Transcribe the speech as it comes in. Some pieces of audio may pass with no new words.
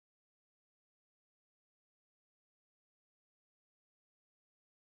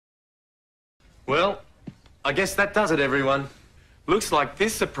Well, I guess that does it, everyone. Looks like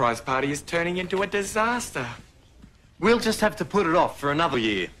this surprise party is turning into a disaster. We'll just have to put it off for another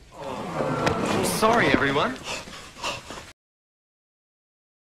year. I'm sorry, everyone.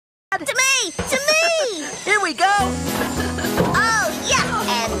 To me! To me! Here we go! Oh,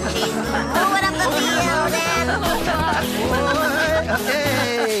 yeah! And she's moving up the field and...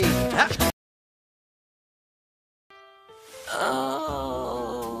 Hey!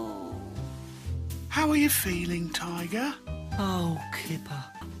 Oh. How are you feeling, Tiger? Oh, Kipper.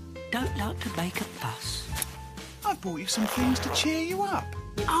 Don't like to make a fuss. I've brought you some things to cheer you up.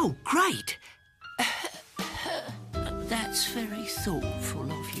 Oh, great. That's very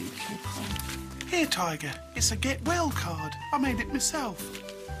thoughtful of you, Kipper. Here, Tiger, it's a get well card. I made it myself.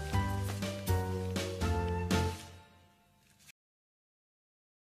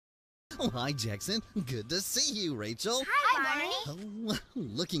 Oh, hi, Jackson. Good to see you, Rachel. Hi, Barney. Oh,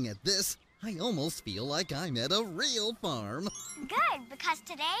 looking at this, I almost feel like I'm at a real farm. Good, because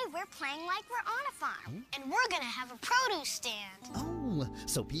today we're playing like we're on a farm. And we're gonna have a produce stand. Oh,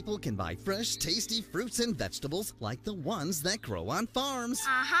 so people can buy fresh, tasty fruits and vegetables like the ones that grow on farms.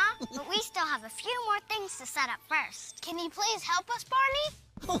 Uh-huh, but we still have a few more things to set up first. Can you please help us, Barney?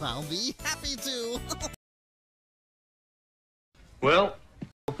 Oh, I'll be happy to. Well,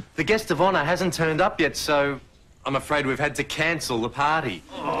 the guest of honor hasn't turned up yet, so I'm afraid we've had to cancel the party.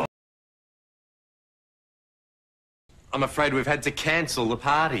 I'm afraid we've had to cancel the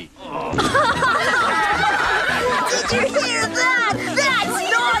party. Did you hear that? That's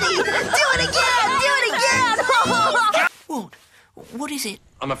naughty! Do it again! Do it again! What is it?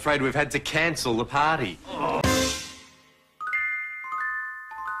 I'm afraid we've had to cancel the party.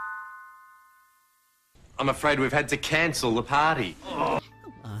 I'm afraid we've had to cancel the party.